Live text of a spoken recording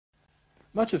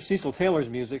Much of Cecil Taylor's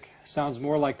music sounds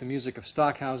more like the music of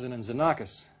Stockhausen and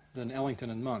Xenakis than Ellington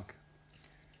and Monk.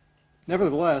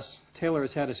 Nevertheless, Taylor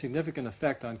has had a significant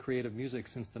effect on creative music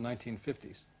since the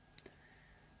 1950s.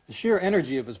 The sheer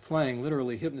energy of his playing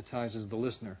literally hypnotizes the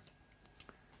listener.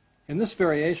 In this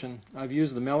variation, I've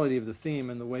used the melody of the theme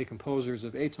in the way composers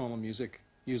of atonal music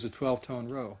use a 12-tone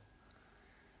row.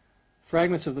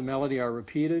 Fragments of the melody are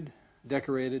repeated,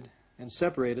 decorated, and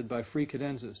separated by free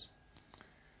cadenzas.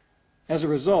 As a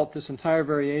result, this entire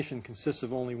variation consists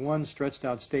of only one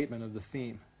stretched-out statement of the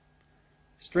theme.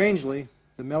 Strangely,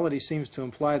 the melody seems to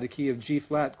imply the key of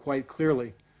G-flat quite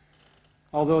clearly,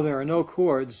 although there are no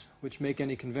chords which make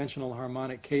any conventional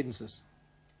harmonic cadences.